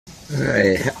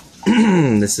Alright,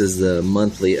 this is the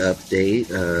monthly update.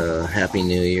 Happy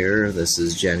New Year. This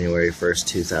is January 1st,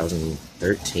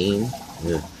 2013.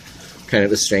 Kind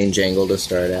of a strange angle to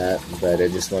start at, but I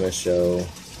just want to show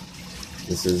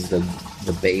this is the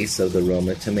base of the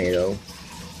Roma tomato.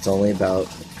 It's only about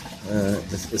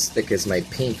as thick as my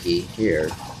pinky here.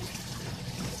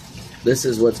 This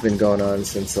is what's been going on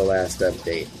since the last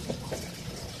update.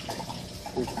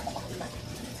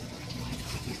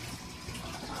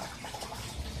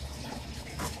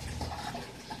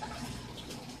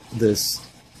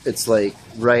 It's like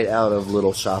right out of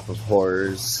Little Shop of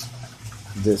Horrors.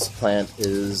 This plant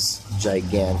is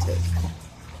gigantic.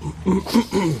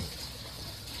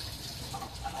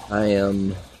 I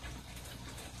am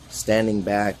standing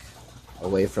back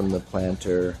away from the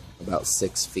planter about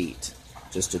 6 feet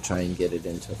just to try and get it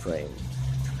into frame.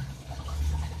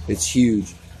 It's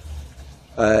huge.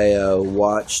 I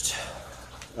watched,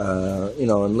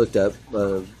 and looked up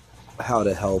how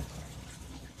to help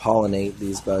pollinate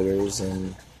these buggers,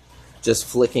 and just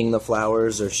flicking the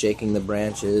flowers or shaking the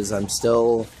branches. I'm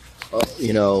still,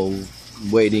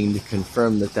 waiting to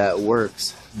confirm that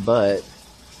works, but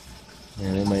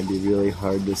man, it might be really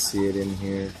hard to see it in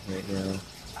here right now.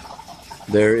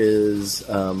 There is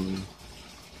a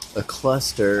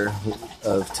cluster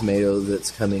of tomatoes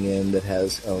that's coming in that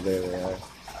has, oh, there they are,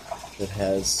 that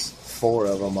has 4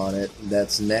 of them on it.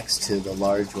 That's next to the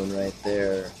large one right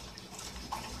there.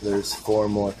 There's 4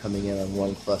 more coming in on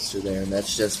one cluster there, and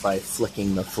that's just by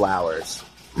flicking the flowers.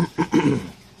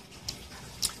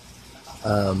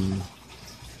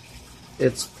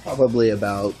 It's probably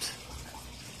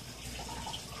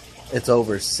it's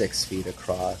over 6 feet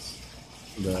across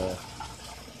the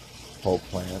whole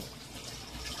plant.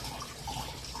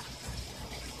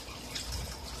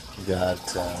 We got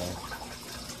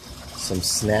some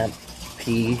snap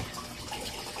pea,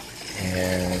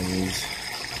 and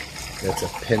that's a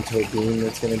pinto bean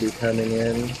that's going to be coming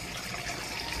in.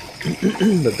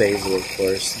 The basil, of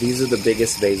course. These are the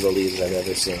biggest basil leaves I've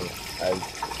ever seen.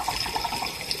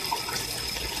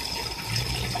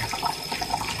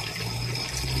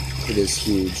 It is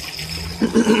huge.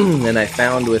 And I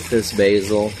found with this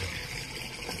basil,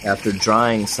 after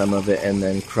drying some of it and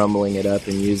then crumbling it up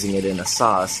and using it in a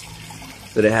sauce,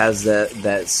 that it has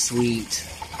that sweet,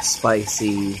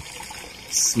 spicy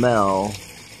smell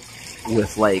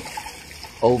with like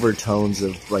overtones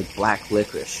of like black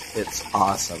licorice. It's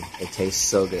awesome. It tastes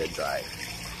so good dried.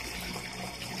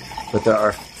 But there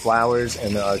are flowers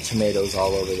and there are tomatoes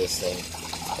all over this thing.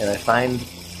 And I find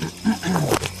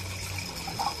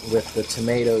with the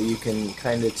tomato you can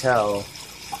kind of tell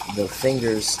the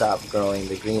fingers stop growing.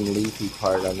 The green leafy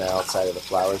part on the outside of the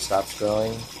flower stops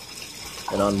growing.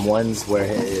 And on ones where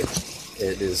it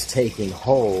is taking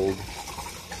hold,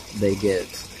 they get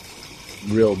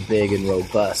real big and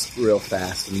robust real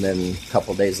fast, and then a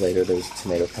couple days later there's a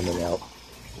tomato coming out.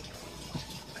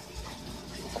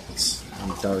 It's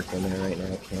dark in there right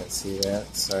now, I can't see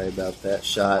that. Sorry about that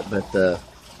shot, but the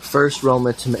first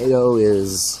Roma tomato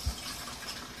is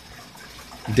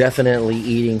definitely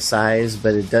eating size,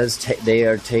 but it does they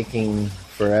are taking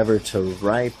forever to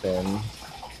ripen.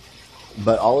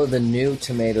 But all of the new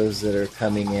tomatoes that are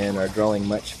coming in are growing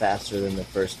much faster than the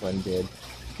first one did.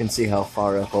 You can see how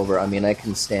far up over. I mean, I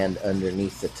can stand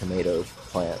underneath the tomato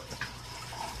plant.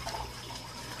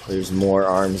 There's more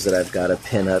arms that I've got to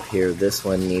pin up here. This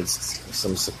one needs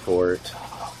some support.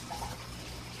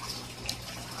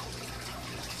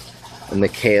 And the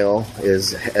kale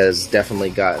has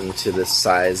definitely gotten to the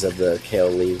size of the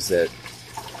kale leaves that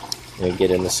you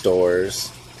get in the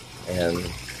stores, and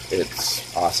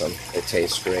it's awesome. It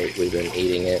tastes great. We've been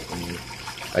eating it, and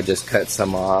I just cut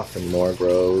some off, and more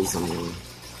grows, and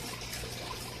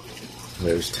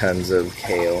there's tons of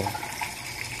kale.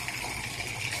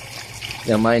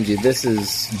 Now, mind you, this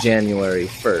is January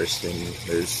 1st, and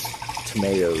there's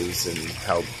tomatoes and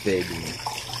how big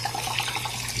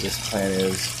this plant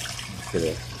is. Get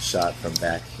a shot from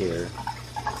back here.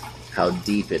 How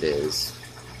deep it is.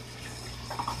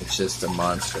 It's just a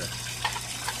monster.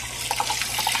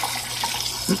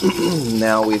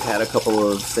 Now we've had a couple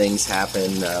of things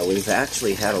happen. We've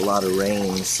actually had a lot of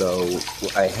rain, so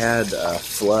I had a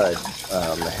flood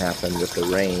happen with the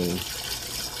rain.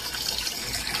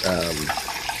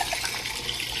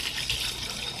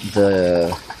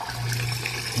 The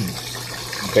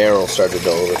barrel started to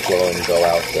overflow and go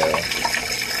out the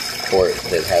port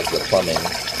that has the plumbing.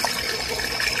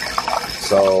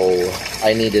 So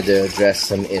I needed to address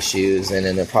some issues, and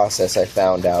in the process I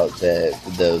found out that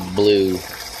the blue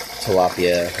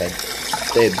tilapia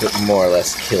they more or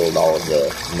less killed all of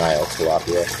the Nile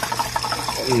tilapia.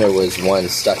 And there was one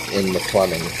stuck in the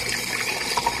plumbing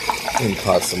and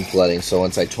caused some flooding. So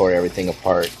once I tore everything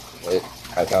apart,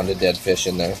 I found a dead fish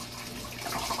in there.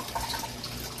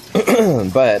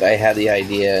 But I had the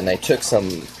idea, and I took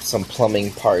some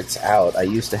plumbing parts out. I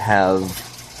used to have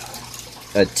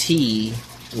a T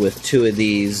with 2 of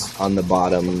these on the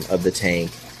bottom of the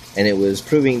tank, and it was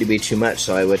proving to be too much,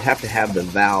 so I would have to have the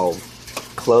valve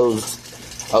closed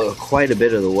quite a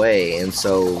bit of the way. And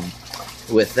so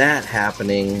with that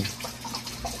happening,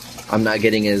 I'm not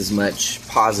getting as much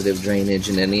positive drainage,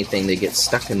 and anything that gets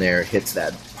stuck in there hits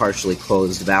that partially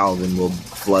closed valve and will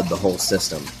flood the whole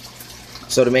system.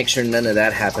 So to make sure none of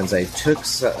that happens, I took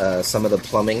some of the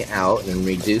plumbing out and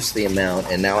reduced the amount,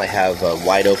 and now I have a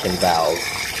wide open valve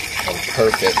and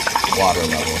perfect water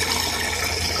level.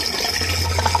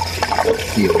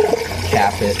 If you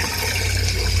cap it,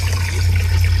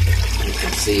 you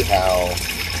can see how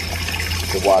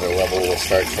the water level will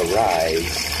start to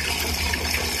rise,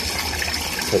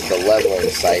 because the leveling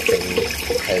siphon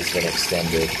has been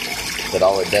extended. But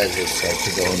all it does is start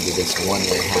to go into this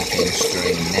 1.5 inch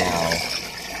drain now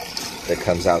that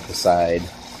comes out the side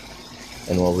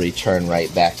and will return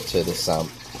right back to the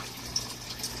sump.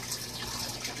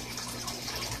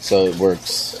 So it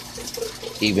works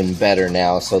even better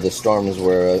now. So the storms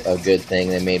were a good thing.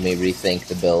 They made me rethink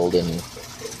the build and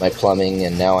my plumbing,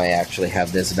 and now I actually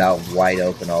have this valve wide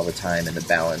open all the time, and the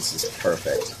balance is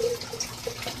perfect.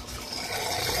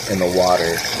 And the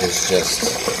water is just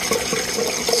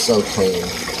so clean.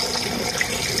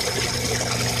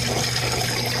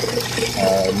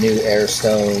 New air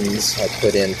stones. I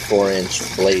put in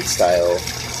 4-inch blade style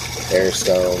air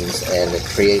stones, and it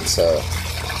creates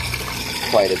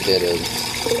quite a bit of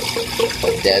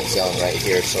a dead zone right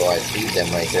here, so I feed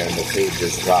them right there and the food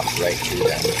just drops right to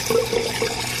them.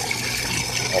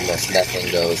 Almost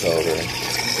nothing goes over.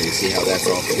 So you see how that's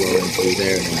all flowing through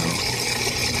there now.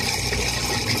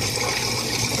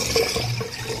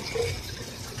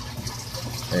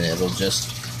 And it'll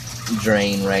just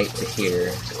drain right to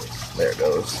here. There it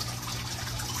goes.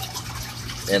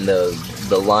 And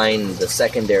the line, the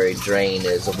secondary drain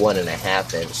is a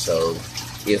 1.5 inch, so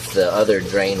if the other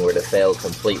drain were to fail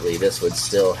completely, this would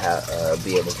still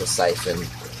be able to siphon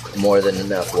more than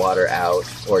enough water out,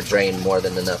 or drain more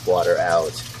than enough water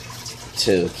out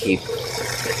to keep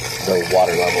the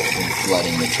water level from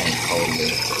flooding the tank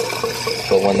totally.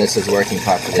 But when this is working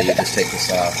properly, you just take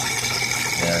this off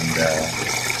and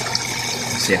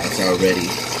see how it's already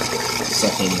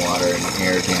sucking water and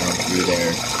air down through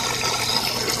there.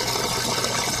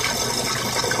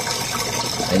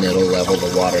 And it'll level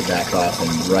the water back off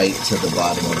and right to the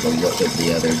bottom of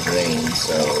the other drain,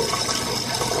 so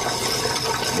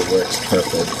it works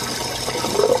perfect.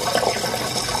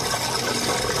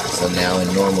 So now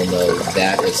in normal mode,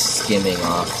 that is skimming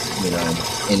off,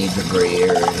 any debris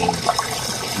or any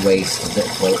waste that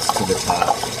floats to the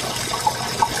top.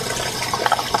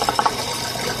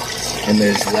 And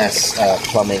there's less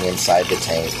plumbing inside the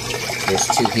tank. There's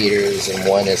 2 heaters, and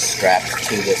one is strapped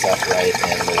to this upright,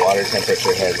 and the water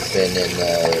temperature has been in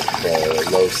the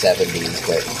low 70s,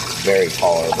 but very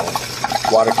tolerable.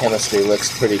 Water chemistry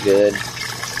looks pretty good.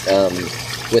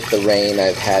 With the rain,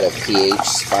 I've had a pH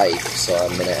spike, so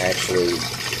I'm going to actually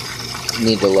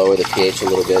need to lower the pH a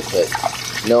little bit, but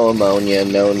no ammonia,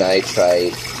 no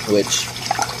nitrite, which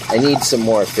I need some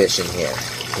more fish in here,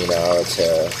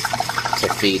 to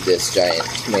feed this giant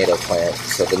tomato plant.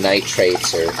 So the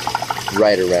nitrates are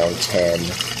right around 10,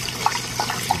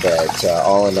 but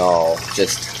all in all,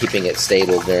 just keeping it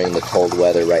stable during the cold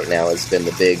weather right now has been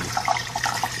the big,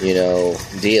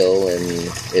 deal, and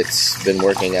it's been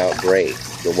working out great.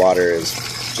 The water is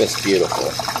just beautiful,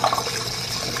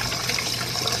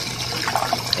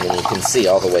 and you can see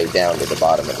all the way down to the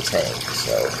bottom of the tank,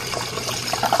 so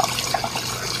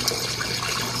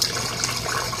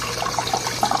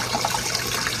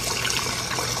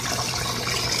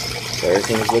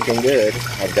everything's looking good.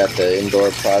 I've got the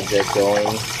indoor project going,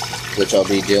 which I'll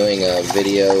be doing a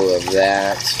video of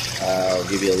that. I'll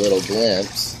give you a little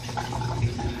glimpse.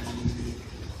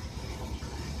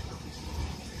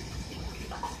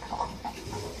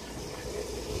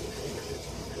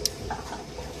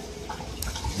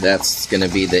 That's going to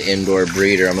be the indoor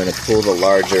breeder. I'm going to pull the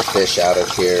larger fish out of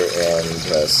here and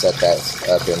set that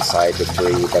up inside to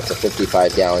breed. That's a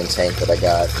 55-gallon tank that I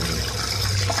got. And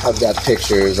I've got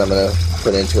pictures I'm going to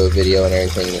put into a video and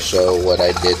everything to show what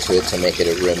I did to it to make it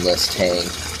a rimless tank,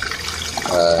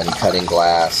 and cutting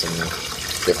glass and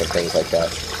different things like that.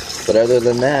 But other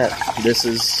than that, this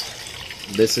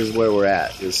is where we're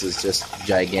at. This is just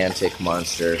gigantic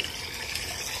monster.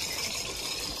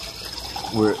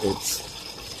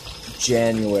 It's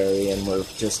January and we're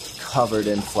just covered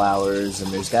in flowers,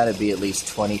 and there's got to be at least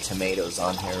 20 tomatoes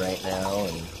on here right now,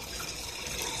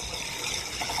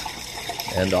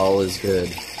 and all is good.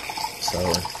 So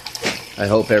I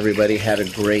hope everybody had a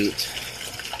great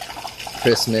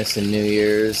Christmas and New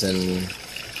Year's, and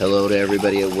hello to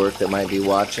everybody at work that might be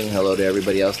watching. Hello to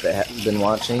everybody else that hasn't been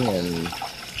watching, and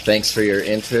thanks for your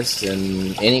interest.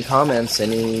 And any comments,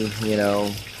 any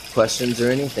questions or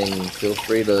anything, feel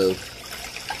free to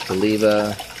leave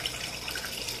a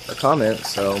comment.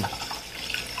 So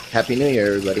Happy New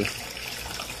Year, everybody.